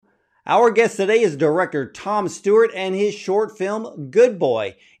Our guest today is director Tom Stuart, and his short film, Good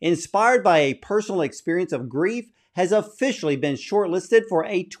Boy, inspired by a personal experience of grief, has officially been shortlisted for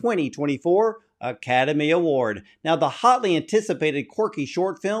a 2024 Academy Award. Now, the hotly anticipated quirky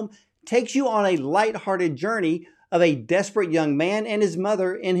short film takes you on a lighthearted journey of a desperate young man and his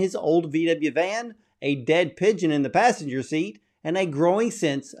mother in his old VW van, a dead pigeon in the passenger seat, and a growing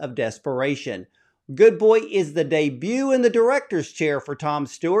sense of desperation. Good Boy is the debut in the director's chair for Tom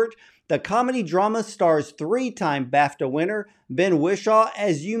Stuart. The comedy drama stars three-time BAFTA winner Ben Whishaw,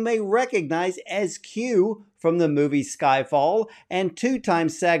 as you may recognize as Q from the movie Skyfall, and two-time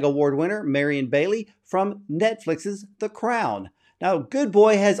SAG Award winner Marion Bailey from Netflix's The Crown. Now, Good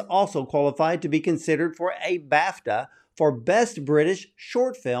Boy has also qualified to be considered for a BAFTA for Best British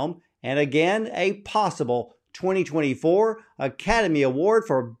Short Film, and again, a possible 2024 Academy Award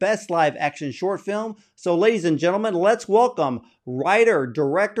for Best Live Action Short Film. So, ladies and gentlemen, let's welcome writer,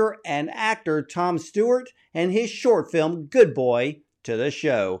 director, and actor Tom Stuart and his short film, Good Boy, to the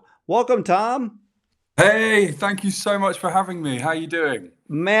show. Welcome, Tom. Hey, thank you so much for having me. How are you doing?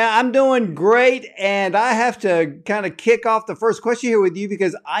 Man, I'm doing great, and I have to kind of kick off the first question here with you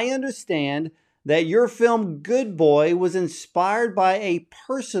because I understand that your film, Good Boy, was inspired by a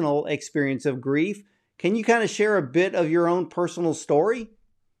personal experience of grief. Can you kind of share a bit of your own personal story?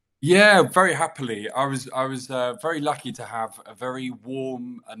 Yeah, very happily. I was very lucky to have a very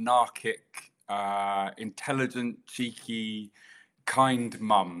warm, anarchic, intelligent, cheeky, kind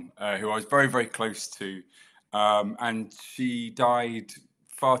mum who I was very, very close to. And she died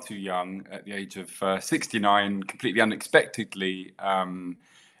far too young at the age of 69, completely unexpectedly,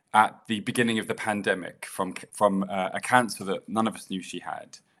 at the beginning of the pandemic from a cancer that none of us knew she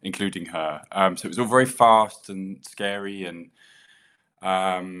had, including her. So it was all very fast and scary and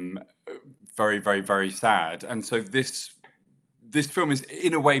very, very, very sad. And so this film is,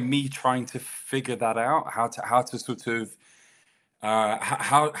 in a way, me trying to figure that out, how to sort of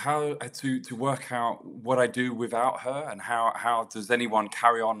how to work out what I do without her, and how does anyone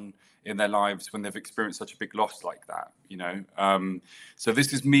carry on in their lives when they've experienced such a big loss like that, you know? So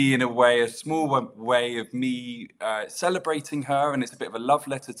this is me, in a way, a small way of me celebrating her, and it's a bit of a love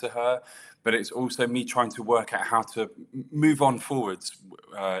letter to her, but it's also me trying to work out how to move on forwards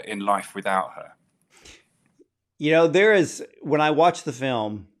in life without her. You know, when I watched the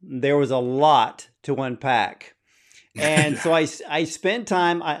film, there was a lot to unpack. And so I spent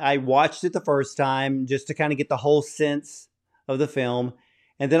time, I watched it the first time just to kind of get the whole sense of the film.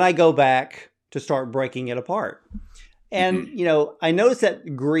 And then I go back to start breaking it apart. And, you know, I noticed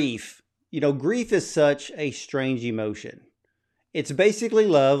that grief is such a strange emotion. It's basically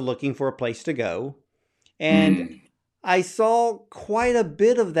love looking for a place to go. And I saw quite a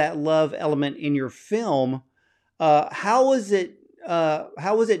bit of that love element in your film. How was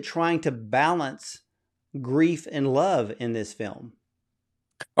it trying to balance grief and love in this film?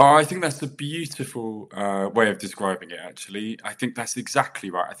 Oh, I think that's a beautiful way of describing it, actually. I think that's exactly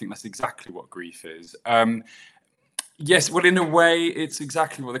right. I think that's exactly what grief is. Yes, well, in a way, it's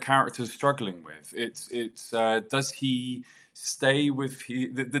exactly what the character is struggling with. It's does he stay with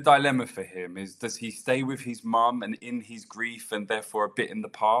the dilemma for him is, does he stay with his mum and in his grief and therefore a bit in the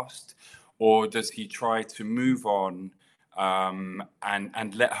past, or does he try to move on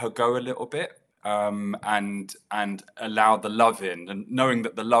and let her go a little bit? And allow the love in, and knowing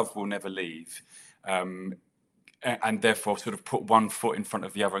that the love will never leave, and therefore sort of put one foot in front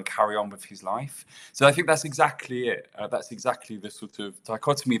of the other and carry on with his life. So I think that's exactly it. That's exactly the sort of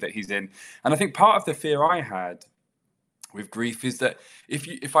dichotomy that he's in. And I think part of the fear I had with grief is that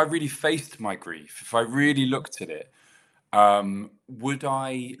if I really faced my grief, if I really looked at it, would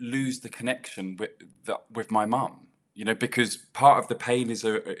I lose the connection with my mum? You know, because part of the pain it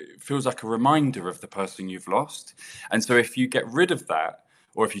feels like a reminder of the person you've lost. And so if you get rid of that,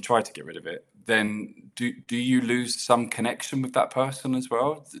 or if you try to get rid of it, then do you lose some connection with that person as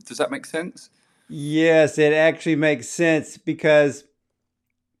well? Does that make sense? Yes, it actually makes sense because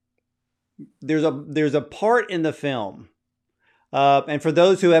there's a part in the film, and for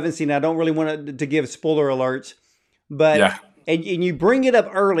those who haven't seen it, I don't really want to give spoiler alerts, but Yeah. and you bring it up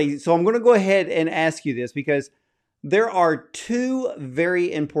early, so I'm going to go ahead and ask you this because there are two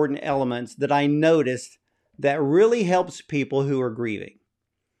very important elements that I noticed that really helps people who are grieving.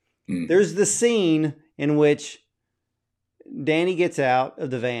 There's the scene in which Danny gets out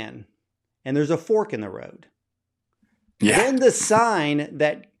of the van and there's a fork in the road. Yeah. Then the sign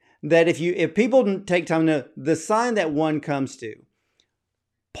that if people take time to know, the sign that one comes to,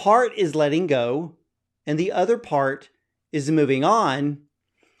 part is letting go and the other part is moving on.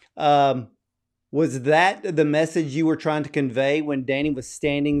 Was that the message you were trying to convey when Danny was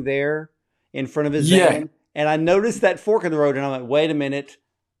standing there in front of his Yeah. van? And I noticed that fork in the road and I went, wait a minute,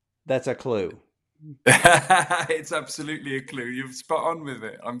 that's a clue. It's absolutely a clue. You've spot on with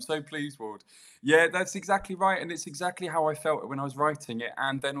it. I'm so pleased, Ward. Yeah, that's exactly right. And it's exactly how I felt when I was writing it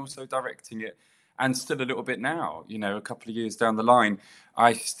and then also directing it. And still a little bit now, a couple of years down the line,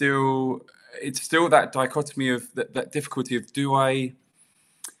 it's still that dichotomy of that difficulty of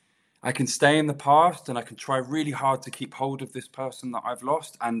I can stay in the past and I can try really hard to keep hold of this person that I've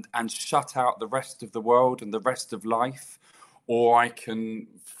lost and shut out the rest of the world and the rest of life, or I can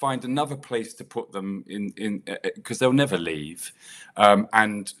find another place to put them in because they'll never leave,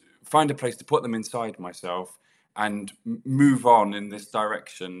 and find a place to put them inside myself and move on in this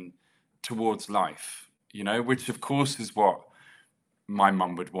direction towards life, which of course is what my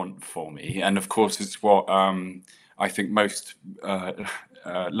mum would want for me, and of course it's what I think most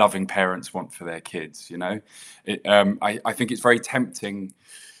loving parents want for their kids. I think it's very tempting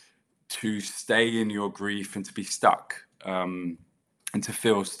to stay in your grief and to be stuck, and to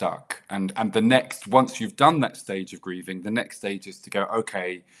feel stuck, and once you've done that stage of grieving, the next stage is to go,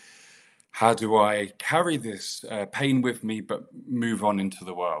 okay, how do I carry this pain with me, but move on into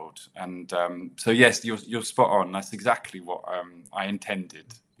the world? And so, yes, you're spot on. That's exactly what I intended.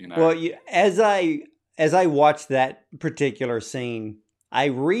 Well, as I watched that particular scene, I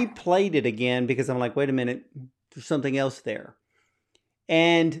replayed it again because I'm like, wait a minute, there's something else there.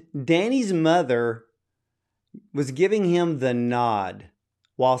 And Danny's mother was giving him the nod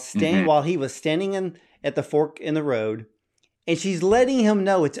while he was standing at the fork in the road. And she's letting him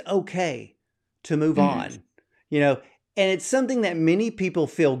know it's okay to move on, and it's something that many people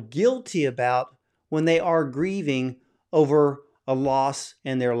feel guilty about when they are grieving over a loss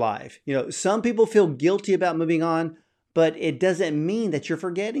in their life. Some people feel guilty about moving on, but it doesn't mean that you're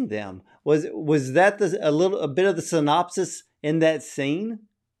forgetting them. Was that a bit of the synopsis in that scene?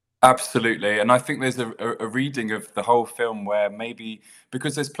 Absolutely, and I think there's a reading of the whole film where maybe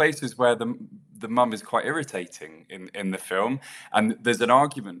because there's places where the mum is quite irritating in the film, and there's an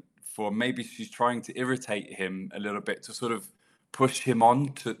argument for maybe she's trying to irritate him a little bit to sort of push him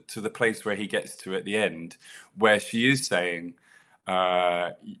on to the place where he gets to at the end, where she is saying,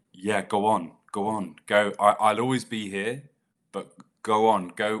 "Yeah, go on, go. I'll always be here, but go on,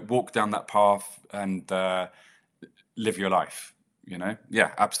 go walk down that path and live your life."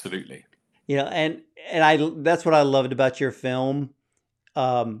 Yeah, absolutely. And that's what I loved about your film.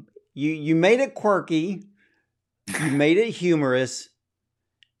 You made it quirky, you made it humorous,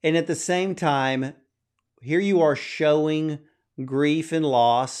 and at the same time, here you are showing grief and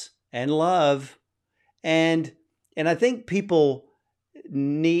loss and love, and I think people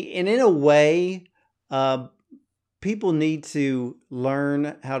need, and in a way, people need to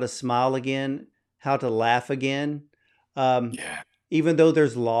learn how to smile again, how to laugh again. Yeah. Even though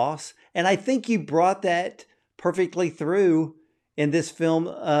there's loss. And I think you brought that perfectly through in this film,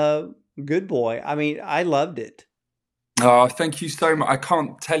 Good Boy. I mean, I loved it. Oh, thank you so much. I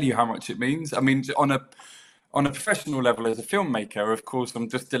can't tell you how much it means. I mean, on a professional level, as a filmmaker, of course, I'm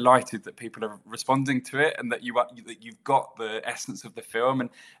just delighted that people are responding to it and that you've got the essence of the film.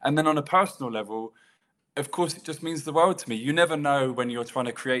 And then on a personal level, of course, it just means the world to me. You never know when you're trying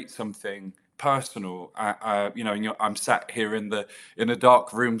to create something personal, and I'm sat here in a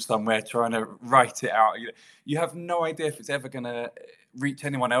dark room somewhere trying to write it out. You have no idea if it's ever going to reach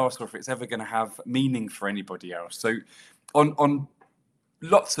anyone else or if it's ever going to have meaning for anybody else. So, on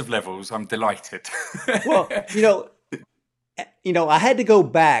lots of levels, I'm delighted. Well, I had to go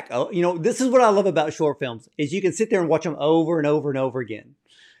back. This is what I love about short films is you can sit there and watch them over and over and over again.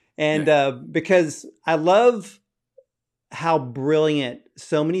 And because I love how brilliant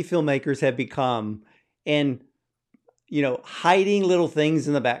so many filmmakers have become in, hiding little things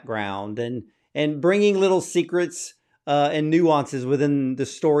in the background and bringing little secrets and nuances within the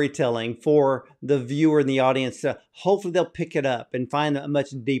storytelling for the viewer and the audience to hopefully they'll pick it up and find a much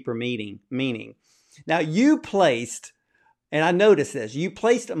deeper meaning. Now you placed, and I noticed this, you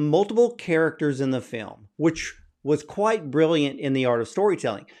placed multiple characters in the film, which was quite brilliant in the art of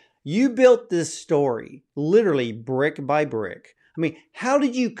storytelling. You built this story literally brick by brick. I mean, how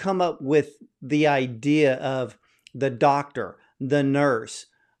did you come up with the idea of the doctor, the nurse,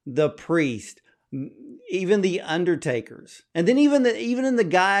 the priest, even the undertakers, and then even in the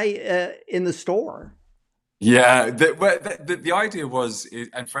guy in the store? Yeah, the idea was,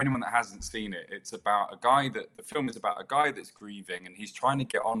 and for anyone that hasn't seen it, it's about the film is about a guy that's grieving and he's trying to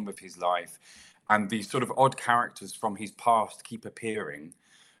get on with his life, and these sort of odd characters from his past keep appearing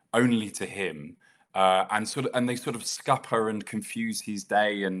only to him. and they sort of scupper and confuse his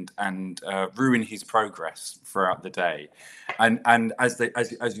day and ruin his progress throughout the day. And as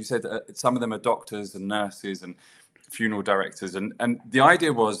you said, some of them are doctors and nurses and funeral directors, and the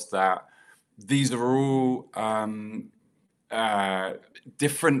idea was that these are all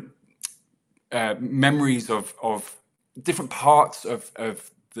different memories of different parts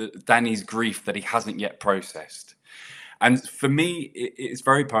of Danny's grief that he hasn't yet processed. And for me, it's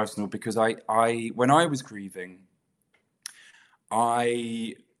very personal because I when I was grieving,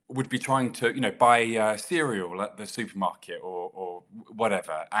 I would be trying to, buy cereal at the supermarket or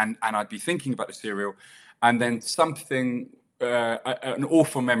whatever, and I'd be thinking about the cereal, and then something, an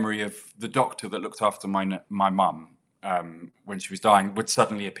awful memory of the doctor that looked after my mum when she was dying would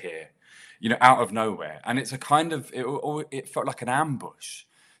suddenly appear, out of nowhere, and it's a kind of it felt like an ambush.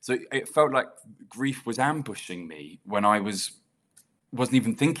 So it felt like grief was ambushing me when I wasn't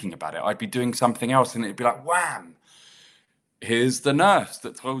even thinking about it. I'd be doing something else, and it'd be like, wham! Here's the nurse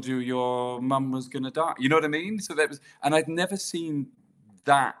that told you your mum was going to die. You know what I mean? So and I'd never seen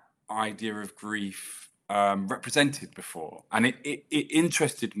that idea of grief represented before, and it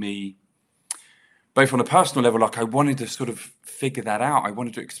interested me both on a personal level. Like I wanted to sort of figure that out. I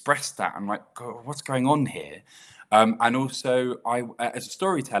wanted to express that. I'm like, God, what's going on here? And also, as a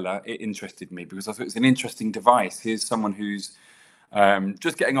storyteller, it interested me because I thought it was an interesting device. Here's someone who's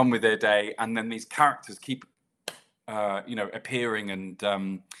just getting on with their day, and then these characters keep, appearing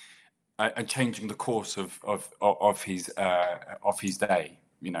and changing the course of his day.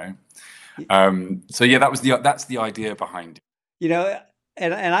 So yeah, that's the idea behind it.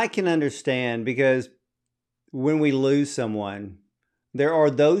 And I can understand, because when we lose someone, there are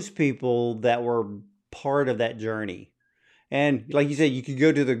those people that were part of that journey. And like you said, you could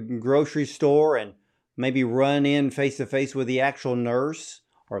go to the grocery store and maybe run in face to face with the actual nurse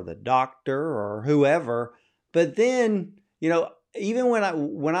or the doctor or whoever. But then, even when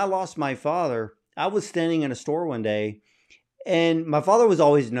I lost my father, I was standing in a store one day, and my father was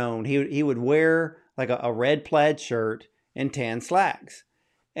always known. He would wear like a red plaid shirt and tan slacks.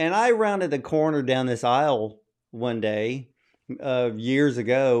 And I rounded the corner down this aisle one day, years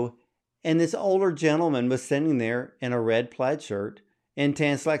ago, and this older gentleman was sitting there in a red plaid shirt and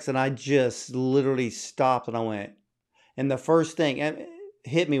tan slacks, and I just literally stopped and I went. And the first thing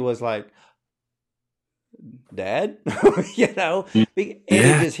hit me was like, Dad, and it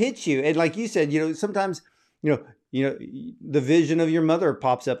just hits you. And like you said, sometimes, the vision of your mother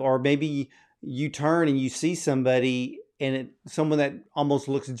pops up, or maybe you turn and you see somebody, and someone that almost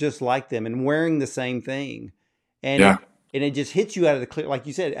looks just like them and wearing the same thing. And it just hits you out of the clear, like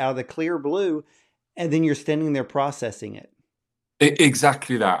you said, out of the clear blue. And then you're standing there processing it.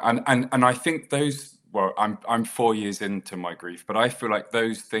 Exactly that. And I think I'm 4 years into my grief, but I feel like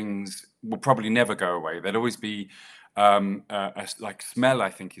those things will probably never go away. There'll always be like smell. I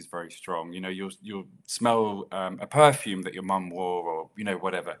think is very strong. You'll smell a perfume that your mum wore, or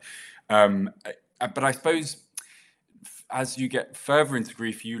whatever. But I suppose as you get further into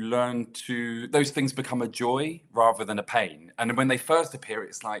grief, you learn those things become a joy rather than a pain. And when they first appear,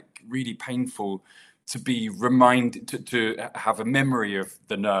 it's like really painful to be reminded, to have a memory of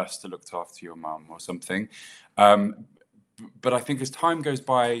the nurse that looked after your mum or something. But I think as time goes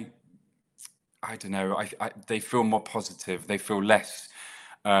by, I don't know, they feel more positive. They feel less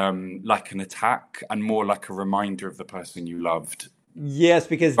like an attack and more like a reminder of the person you loved. Yes,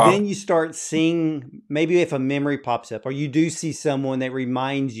 because then you start seeing, maybe if a memory pops up, or you do see someone that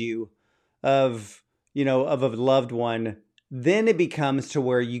reminds you of, of a loved one, then it becomes to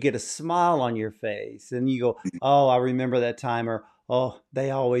where you get a smile on your face and you go, oh, I remember that time, or, oh,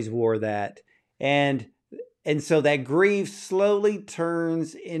 they always wore that. And so that grief slowly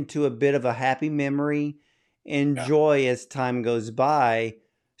turns into a bit of a happy memory and joy as time goes by.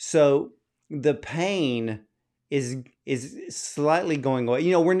 So the pain is slightly going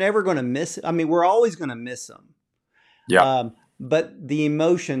away. We're never going to miss it. I mean, we're always going to miss them. Yeah. But the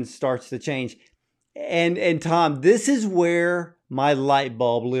emotion starts to change. And Tom, this is where my light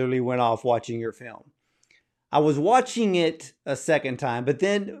bulb literally went off watching your film. I was watching it a second time, but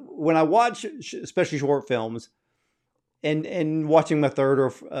then when I watch, especially short films, and watching my third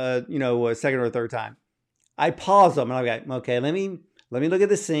or a second or third time, I pause them and I'm like, okay, let me look at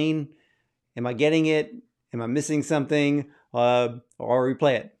the scene. Am I getting it? Am I missing something? Or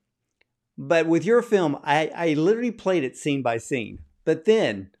replay it. But with your film, I literally played it scene by scene. But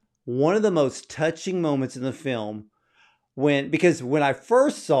then one of the most touching moments in the film, because when I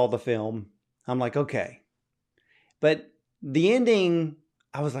first saw the film, I'm like, okay. But the ending,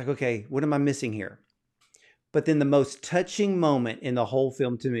 I was like, okay, what am I missing here? But then the most touching moment in the whole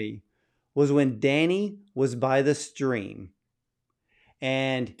film to me was when Danny was by the stream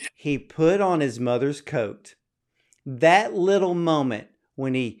and he put on his mother's coat. That little moment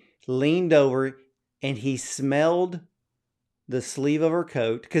when he leaned over and he smelled the sleeve of her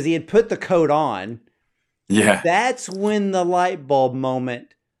coat, because he had put the coat on. Yeah. That's when the light bulb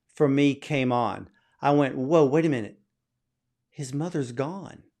moment for me came on. I went, whoa, wait a minute. His mother's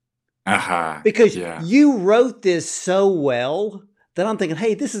gone. Because Yeah. you wrote this so well that I'm thinking,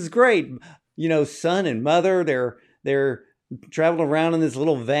 hey, this is great. You know, son and mother, they're traveling around in this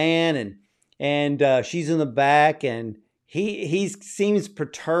little van, and she's in the back, and he seems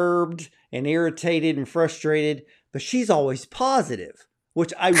perturbed and irritated and frustrated, but she's always positive,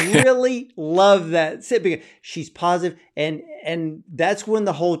 which I really love that. Because she's positive, and that's when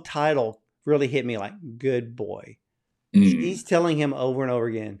the whole title really hit me, like, good boy. She's telling him over and over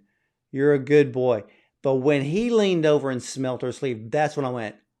again, you're a good boy. But when he leaned over and smelt her sleeve, that's when I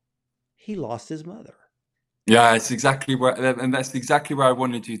went, he lost his mother. Yeah, it's exactly where, and that's exactly where I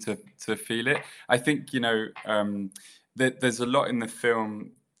wanted you to feel it. I think, you know, there's a lot in the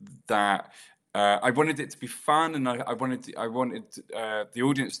film that I wanted it to be fun, and I wanted the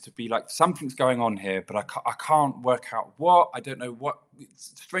audience to be like, something's going on here, but I can't work out what. I don't know what.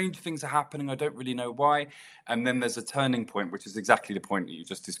 Strange things are happening. I don't really know why. And then there's a turning point, which is exactly the point that you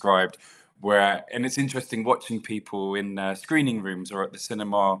just described, and it's interesting watching people in screening rooms or at the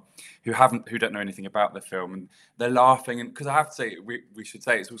cinema who don't know anything about the film, and they're laughing. And because I have to say, we should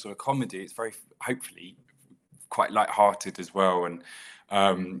say it's also a comedy. It's very, hopefully, quite lighthearted as well, and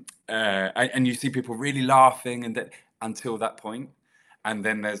you see people really laughing, and that until that point, and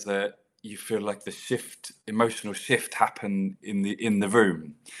then you feel like the emotional shift happen in the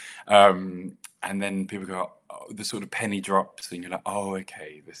room, and then people go, oh, the sort of penny drops, and you're like, oh,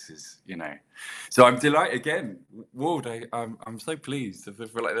 okay, this is, you know. So I'm delighted again, Ward. I'm so pleased. I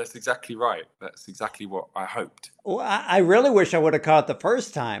feel like that's exactly right. That's exactly what I hoped. Well, I really wish I would have caught it the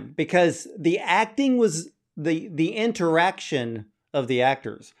first time, because the acting was the interaction of the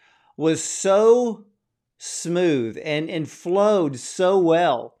actors was so smooth and flowed so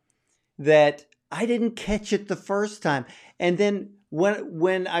well that I didn't catch it the first time. And then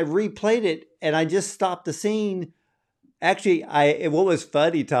when I replayed it and I just stopped the scene, actually, what was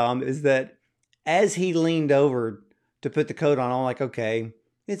funny, Tom, is that as he leaned over to put the coat on, I'm like, okay,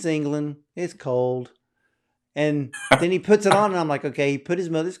 it's England, it's cold. And then he puts it on, and I'm like, okay, he put his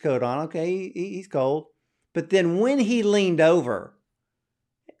mother's coat on. Okay, he's cold. But then when he leaned over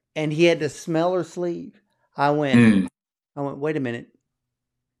and he had to smell her sleeve, I went, wait a minute.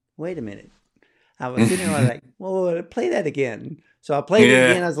 I was sitting there, I was like, well, play that again. So I played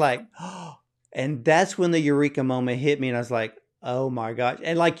it again. I was like, oh, and that's when the eureka moment hit me. And I was like, oh my gosh.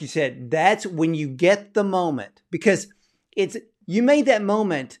 And like you said, that's when you get the moment, because you made that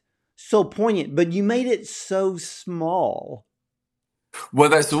moment so poignant, but you made it so small. Well,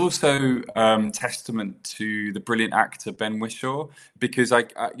 that's also testament to the brilliant actor Ben Whishaw, because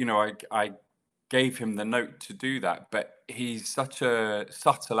I gave him the note to do that, but he's such a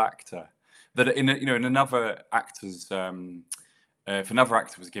subtle actor that in another actor's if another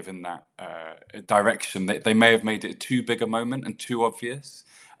actor was given that direction, they may have made it too big a moment and too obvious.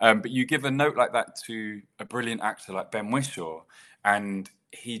 But you give a note like that to a brilliant actor like Ben Whishaw, and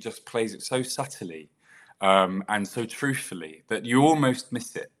he just plays it so subtly and so truthfully that you almost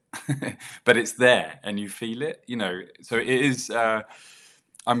miss it, but it's there and you feel it. You know, so it is.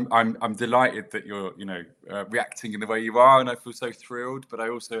 I'm delighted that you're reacting in the way you are, and I feel so thrilled. But I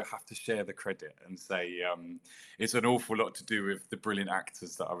also have to share the credit and say it's an awful lot to do with the brilliant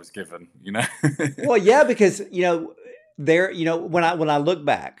actors that I was given. You know. Well, yeah, because when I look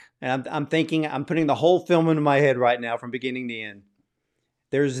back and I'm thinking, I'm putting the whole film into my head right now from beginning to end.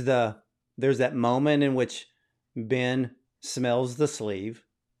 There's that moment in which Ben smells the sleeve.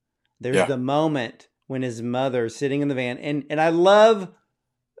 There's the moment when his mother's sitting in the van, and I love.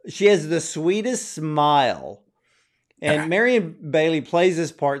 She has the sweetest smile, and Marion Bailey plays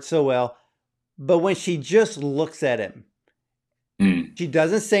this part so well. But when she just looks at him, she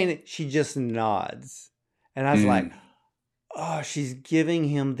doesn't say anything. She just nods, and I was like, "Oh, she's giving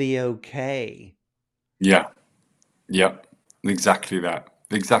him the okay." Yeah, exactly that.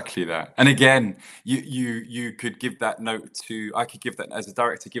 Exactly that. And again, you could give that note I could give that as a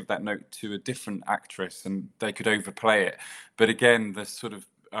director, give that note to a different actress and they could overplay it. But again, the sort of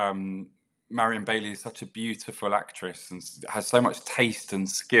Marion Bailey is such a beautiful actress and has so much taste and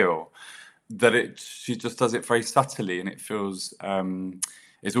skill that she just does it very subtly, and it feels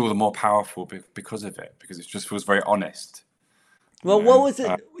it's all the more powerful because of it, because it just feels very honest. Well, what was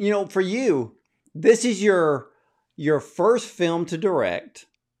it, for you? This is your first film to direct.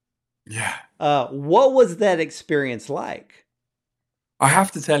 Yeah. What was that experience like? I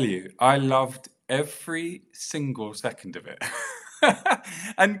have to tell you, I loved every single second of it.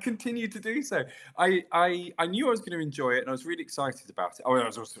 And continue to do so. I knew I was going to enjoy it, and I was really excited about it. Oh, I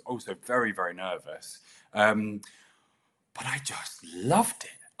was also very, very nervous. Um, but I just loved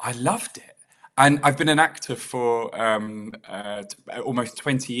it. I loved it. And I've been an actor for almost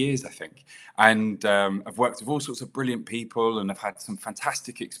 20 years, I think. And I've worked with all sorts of brilliant people, and I've had some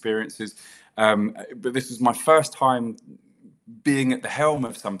fantastic experiences. But this was my first time being at the helm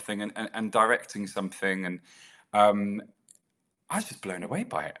of something and directing something. And I was just blown away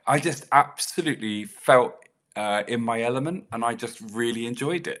by it. I just absolutely felt in my element, and I just really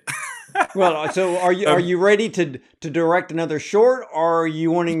enjoyed it. Well, so are um, you ready to direct another short, or are you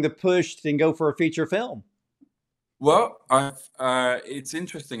wanting to push and go for a feature film? Well, it's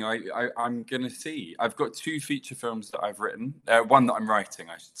interesting. I'm going to see. I've got two feature films that I've written. One that I'm writing,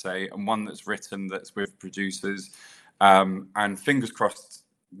 I should say, and one that's written that's with producers. And fingers crossed,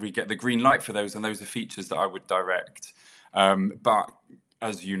 we get the green light for those, and those are features that I would direct. But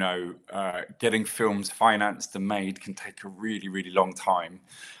as you know, getting films financed and made can take a really, really long time.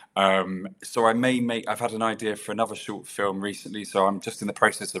 So I've had an idea for another short film recently, so I'm just in the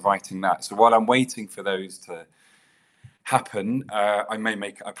process of writing that. So while I'm waiting for those to happen, I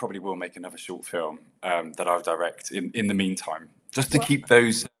probably will make another short film that I'll direct in the meantime, just to Well, keep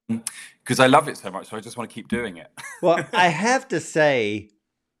those, because I love it so much. So I just want to keep doing it. well, I have to say,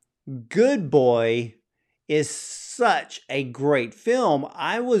 Good Boy is such a great film.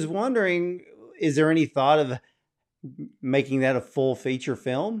 I was wondering, is there any thought of making that a full feature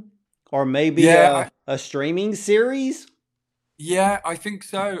film, or maybe Yeah, a streaming series? yeah, I think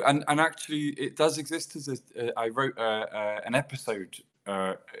so. And actually, it does exist as I wrote an episode.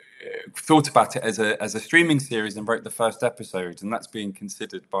 Thought about it as a streaming series and wrote the first episode, and that's being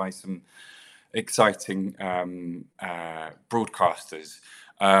considered by some exciting broadcasters.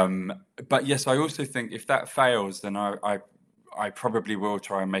 But yes, I also think if that fails, then I probably will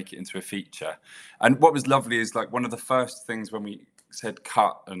try and make it into a feature. And what was lovely is like one of the first things when we said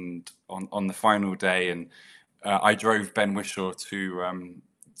cut and on the final day, and I drove Ben Whishaw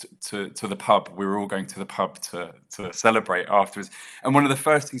to the pub. We were all going to the pub to celebrate afterwards. And one of the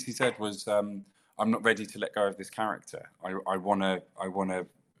first things he said was, "I'm not ready to let go of this character. I wanna, I want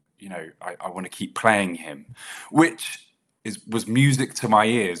to keep playing him," which was music to my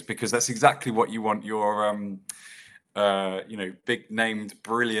ears, because that's exactly what you want your big named,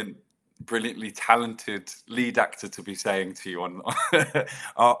 brilliantly talented lead actor to be saying to you on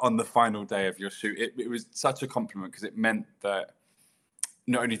on the final day of your shoot. It was such a compliment, because it meant that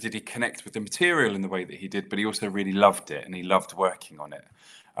not only did he connect with the material in the way that he did, but he also really loved it, and he loved working on it.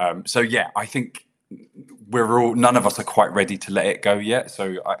 So yeah, I think none of us are quite ready to let it go yet.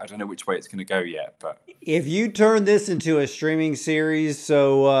 So I don't know which way it's going to go yet, but If you turn this into a streaming series,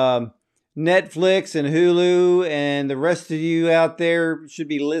 so Netflix and Hulu and the rest of you out there should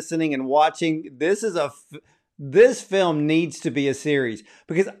be listening and watching. This film needs to be a series,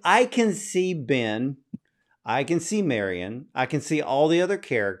 because I can see Ben, I can see Marion, I can see all the other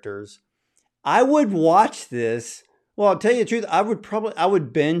characters. I would watch this. Well, I'll tell you the truth. I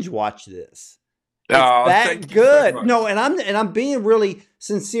would binge watch this. It's oh, that thank you so good. much. No, and I'm being really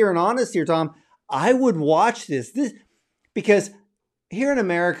sincere and honest here, Tom. I would watch this because here in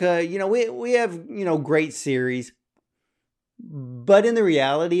America, we have, great series, but in the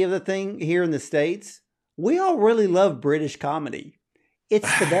reality of the thing here in the States, we all really love British comedy.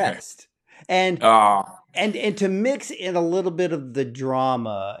 It's the best. And Ah, and to mix in a little bit of the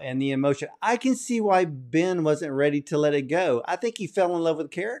drama and the emotion, I can see why Ben wasn't ready to let it go. I think he fell in love with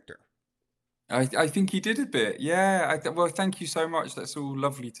the character. I think he did a bit. Yeah. Well, thank you so much. That's all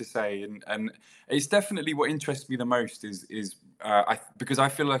lovely to say, and it's definitely what interests me the most is because I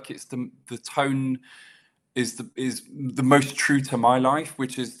feel like it's the tone is the most true to my life,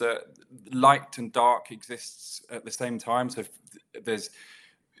 which is that light and dark exists at the same time. So there's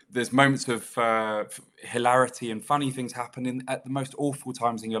there's moments of hilarity and funny things happening at the most awful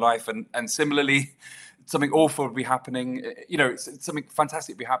times in your life, and similarly, something awful will be happening. It's something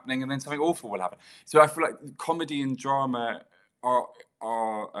fantastic will be happening, and then something awful will happen. So I feel like comedy and drama are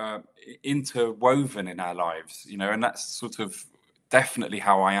interwoven in our lives, and that's sort of definitely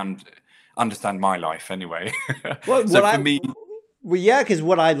how I understand my life anyway. What So what for I me, Well, yeah, because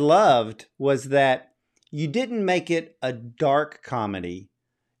what I loved was that you didn't make it a dark comedy.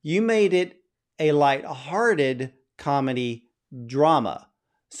 You made it a light-hearted comedy drama.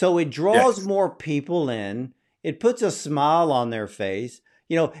 So it draws yes, more people in. It puts a smile on their face.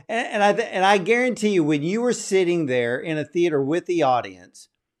 And I guarantee you, when you were sitting there in a theater with the audience,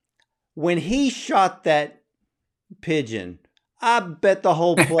 when he shot that pigeon, I bet the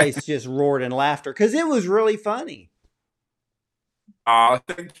whole place just roared in laughter because it was really funny.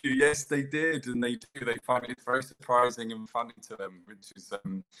 Thank you. Yes, they did, and they do. They find it very surprising and funny to them,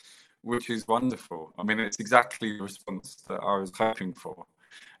 which is wonderful. I mean, it's exactly the response that I was hoping for.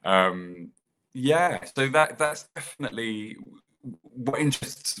 Um, yeah, so that's definitely what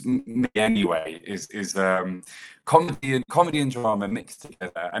interests me anyway. Is comedy and drama mixed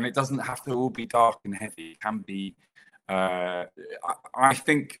together, and it doesn't have to all be dark and heavy. It can be. I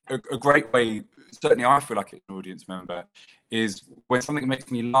think a great way, certainly I feel like it's an audience member, is when something makes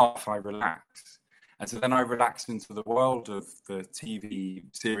me laugh, I relax. And so then I relax into the world of the TV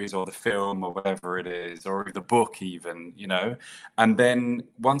series or the film or whatever it is, or the book even, you know. And then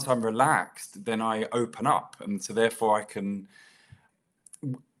once I'm relaxed, then I open up. And so therefore I can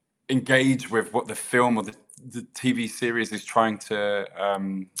engage with what the film or the TV series is trying to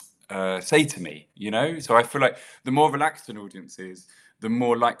say to me, you know? So I feel like the more relaxed an audience is, the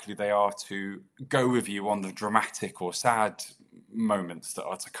more likely they are to go with you on the dramatic or sad moments that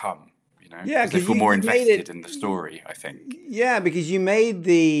are to come, you know? Yeah, Because they because feel more you made invested it. in the story, I think. Yeah, because and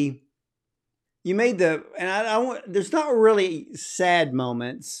I want. There's not really sad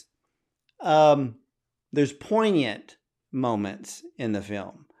moments. Um, there's poignant moments in the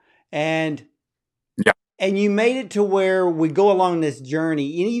film, and Yeah. and you made it to where we go along this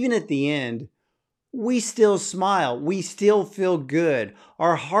journey, and even at the end, we still smile. We still feel good.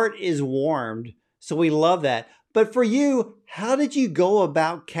 Our heart is warmed. So we love that. But for you, how did you go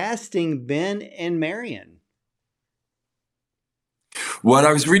about casting Ben and Marion? Well,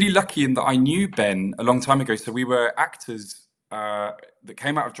 I was really lucky in that I knew Ben a long time ago. So we were actors that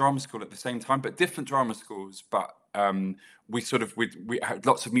came out of drama school at the same time, but different drama schools. But we had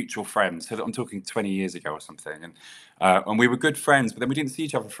lots of mutual friends. So I'm talking 20 years ago or something, and we were good friends. But then we didn't see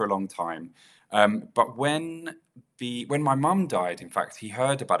each other for a long time. But when my mum died, in fact, he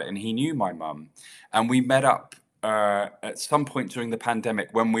heard about it and he knew my mum, and we met up at some point during the pandemic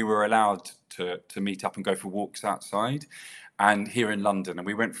when we were allowed to meet up and go for walks outside and here in London. And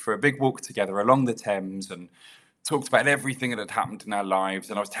we went for a big walk together along the Thames and talked about everything that had happened in our lives.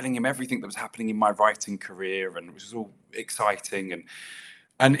 And I was telling him everything that was happening in my writing career, and it was all exciting.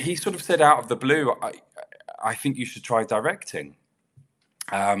 And he sort of said out of the blue, I think you should try directing.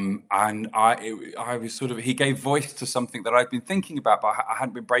 I was sort of, he gave voice to something that I'd been thinking about, but I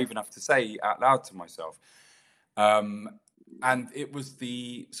hadn't been brave enough to say out loud to myself. And it was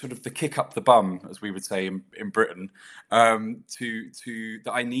the sort of the kick up the bum, as we would say in Britain,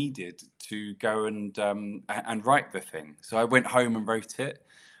 that I needed to go and write the thing. So I went home and wrote it,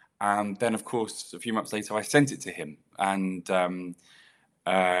 and then of course a few months later I sent it to him, and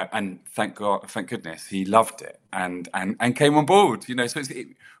thank goodness he loved it and came on board. You know, so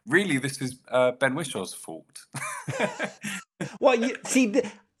really this is Ben Wishaw's fault. Well, you see,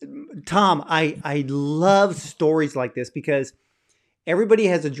 Tom, I love stories like this because everybody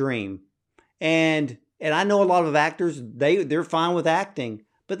has a dream, and I know a lot of actors they're fine with acting,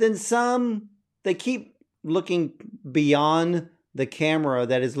 but then some they keep looking beyond the camera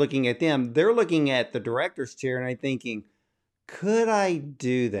that is looking at them. They're looking at the director's chair and I'm thinking, could I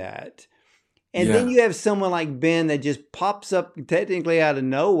do that? And then Yeah. you have someone like Ben that just pops up technically out of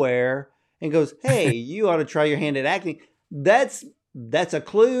nowhere and goes, "Hey, you ought to try your hand at acting." That's a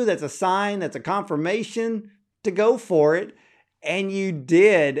clue, that's a sign, that's a confirmation to go for it. And you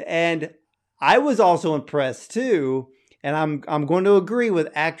did. And I was also impressed too. And I'm going to agree with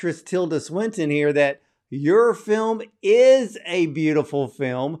actress Tilda Swinton here that your film is a beautiful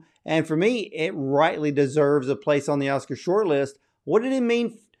film. And for me, it rightly deserves a place on the Oscar shortlist. What did it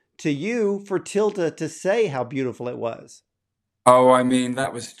mean to you for Tilda to say how beautiful it was? Oh, I mean,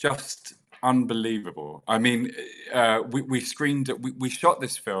 that was just unbelievable. I mean, we screened it. We shot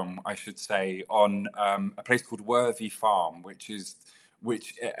this film, I should say, on a place called Worthy Farm,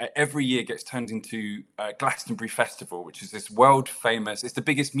 which every year gets turned into Glastonbury Festival, which is this world famous. It's the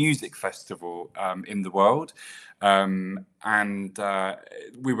biggest music festival in the world, and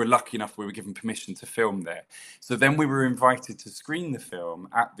we were lucky enough we were given permission to film there. So then we were invited to screen the film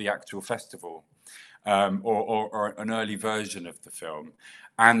at the actual festival. Or an early version of the film.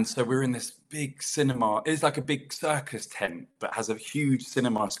 And so we're in this big cinema. It's like a big circus tent that has a huge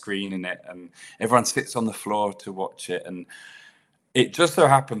cinema screen in it, and everyone sits on the floor to watch it. And it just so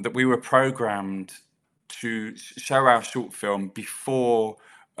happened that we were programmed to show our short film before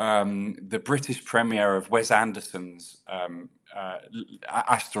the British premiere of Wes Anderson's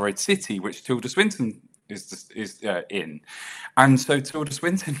Asteroid City, which Tilda Swinton is in, and so Tilda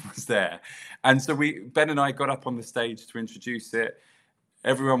Swinton was there, and so Ben and I got up on the stage to introduce it.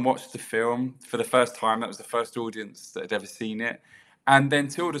 Everyone watched the film for the first time. That was the first audience that had ever seen it. And then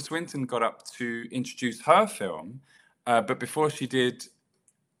Tilda Swinton got up to introduce her film, but before she did,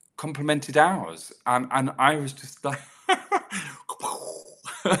 complimented ours, and I was just like,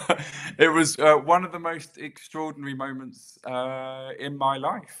 it was one of the most extraordinary moments in my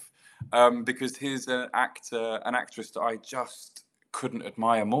life, because here's an actress that I just couldn't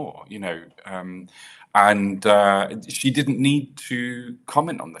admire more, and she didn't need to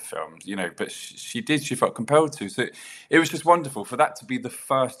comment on the film, but she did. She felt compelled to. So it was just wonderful for that to be the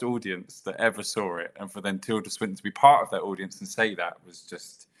first audience that ever saw it, and for then Tilda Swinton to be part of that audience and say that was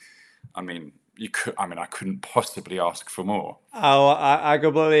just. I couldn't possibly ask for more. Oh, I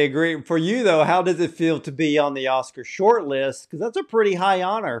completely agree. For you, though, how does it feel to be on the Oscar shortlist? Because that's a pretty high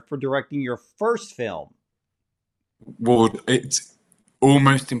honor for directing your first film. Well, it's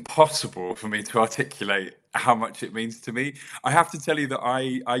almost impossible for me to articulate how much it means to me. I have to tell you that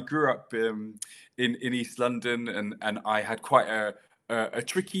I grew up in East London, and I had quite a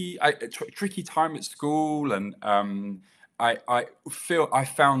tricky time at school, and I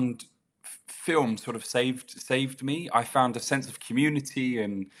found film sort of saved me. I found a sense of community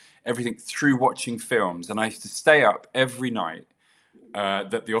and everything through watching films, and I used to stay up every night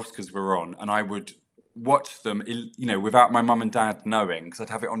that the Oscars were on, and I would watch them, without my mum and dad knowing, because I'd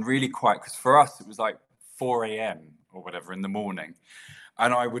have it on really quiet. Because for us, it was like 4 a.m. or whatever in the morning,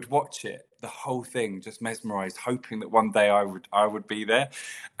 and I would watch it, the whole thing, just mesmerized, hoping that one day I would be there,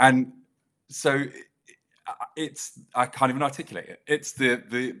 and so I can't even articulate it. It's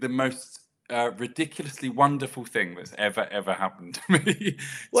the most ridiculously wonderful thing that's ever happened to me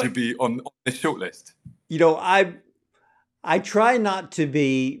to be on this shortlist. I try not to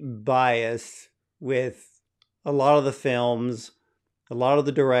be biased with a lot of the films, a lot of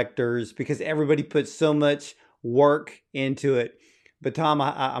the directors, because everybody puts so much work into it. But Tom,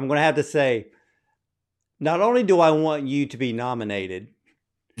 I'm going to have to say, not only do I want you to be nominated,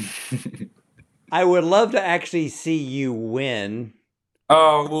 I would love to actually see you win.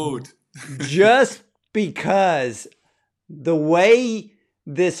 Oh, would. Just because the way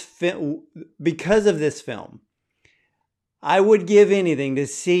because of this film, I would give anything to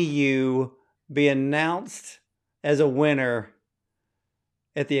see you be announced as a winner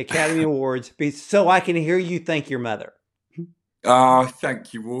at the Academy Awards, so I can hear you thank your mother. Oh,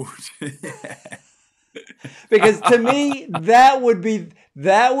 thank you, Ward. Because to me, that would be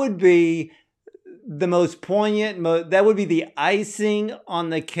the most poignant, that would be the icing on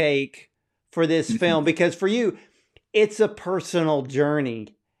the cake for this film. Because for you, it's a personal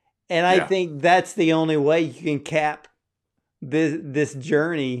journey. And I think that's the only way you can cap this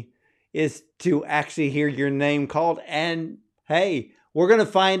journey, is to actually hear your name called. And hey, we're going to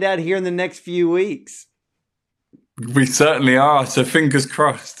find out here in the next few weeks. We certainly are. So fingers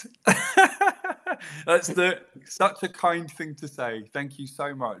crossed. That's such a kind thing to say. Thank you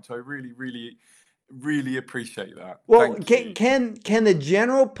so much. I really, really, really appreciate that. Well, can the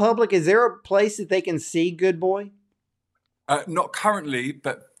general public, is there a place that they can see Good Boy? Not currently,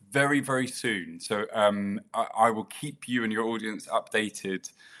 but very, very soon. So I will keep you and your audience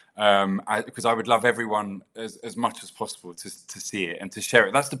updated, because I would love everyone as much as possible to see it and to share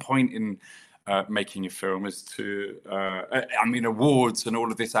it. That's the point in making a film, is to, awards and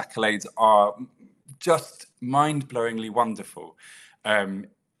all of this accolades are just mind-blowingly wonderful.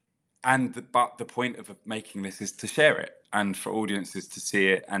 But the point of making this is to share it, and for audiences to see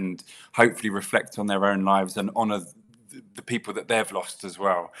it and hopefully reflect on their own lives and honour the people that they've lost as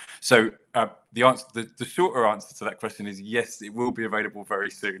well. So the shorter answer to that question is yes, it will be available very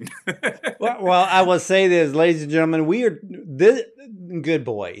soon. well, I will say this, ladies and gentlemen, we are this Good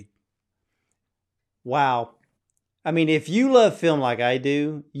Boy. Wow. I mean, if you love film like I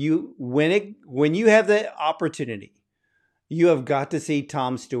do, when you have the opportunity, you have got to see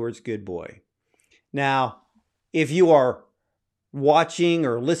Tom Stuart's Good Boy. Now, if you are watching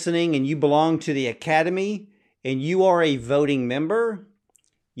or listening and you belong to the Academy and you are a voting member,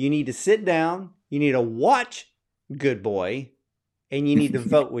 you need to sit down, you need to watch Good Boy, and you need to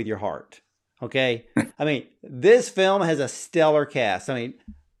vote with your heart. Okay? I mean, this film has a stellar cast. I mean,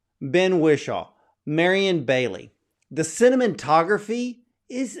 Ben Whishaw, Marion Bailey. The cinematography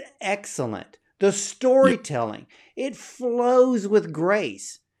is excellent. The storytelling, it flows with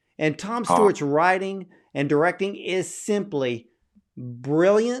grace. And Tom Stuart's writing and directing is simply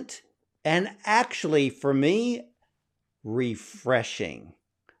brilliant and actually, for me, refreshing.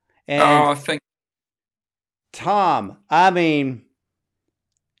 And thank Tom, I mean,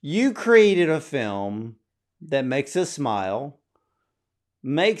 you created a film that makes us smile,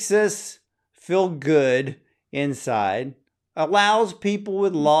 makes us feel good inside, allows people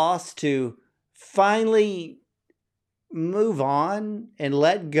with loss to finally move on and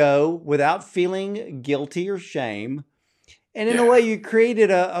let go without feeling guilty or shame. And in a way, Yeah. you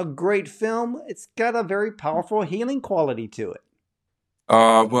created a great film. It's got a very powerful healing quality to it.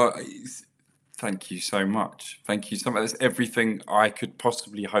 Well, thank you so much. Thank you so much. That's everything I could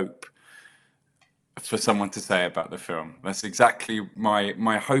possibly hope for someone to say about the film. That's exactly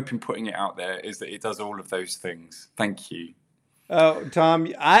my hope in putting it out there, is that it does all of those things. Thank you. Oh, Tom,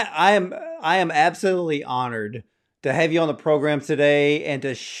 I am absolutely honored to have you on the program today and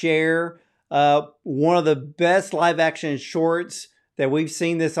to share one of the best live action shorts that we've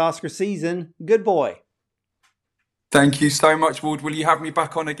seen this Oscar season. Good boy. Thank you so much, Ward. Will you have me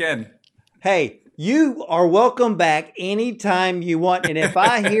back on again? Hey, you are welcome back anytime you want. And if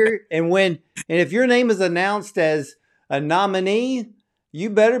I hear and if your name is announced as a nominee, you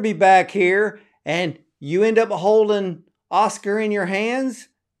better be back here. And you end up holding Oscar in your hands,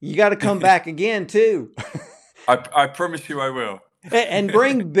 you got to come back again too. I promise you I will. And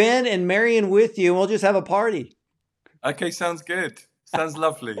bring Ben and Marion with you, and we'll just have a party. Okay, sounds good. Sounds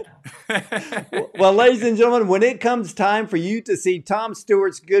lovely. Well, ladies and gentlemen, when it comes time for you to see Tom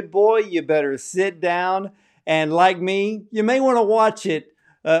Stewart's Good Boy, you better sit down. And like me, you may want to watch it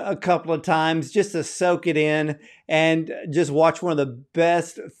a couple of times just to soak it in and just watch one of the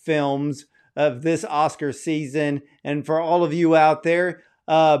best films of this Oscar season. And for all of you out there,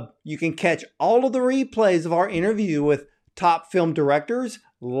 you can catch all of the replays of our interview with top film directors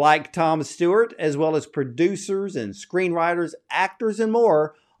like Tom Stuart, as well as producers and screenwriters, actors, and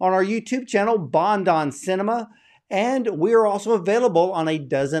more on our YouTube channel, Bond on Cinema. And we are also available on a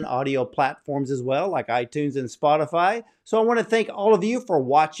dozen audio platforms as well, like iTunes and Spotify. So I want to thank all of you for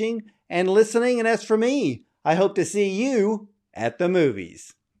watching and listening. And as for me, I hope to see you at the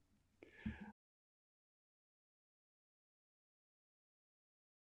movies.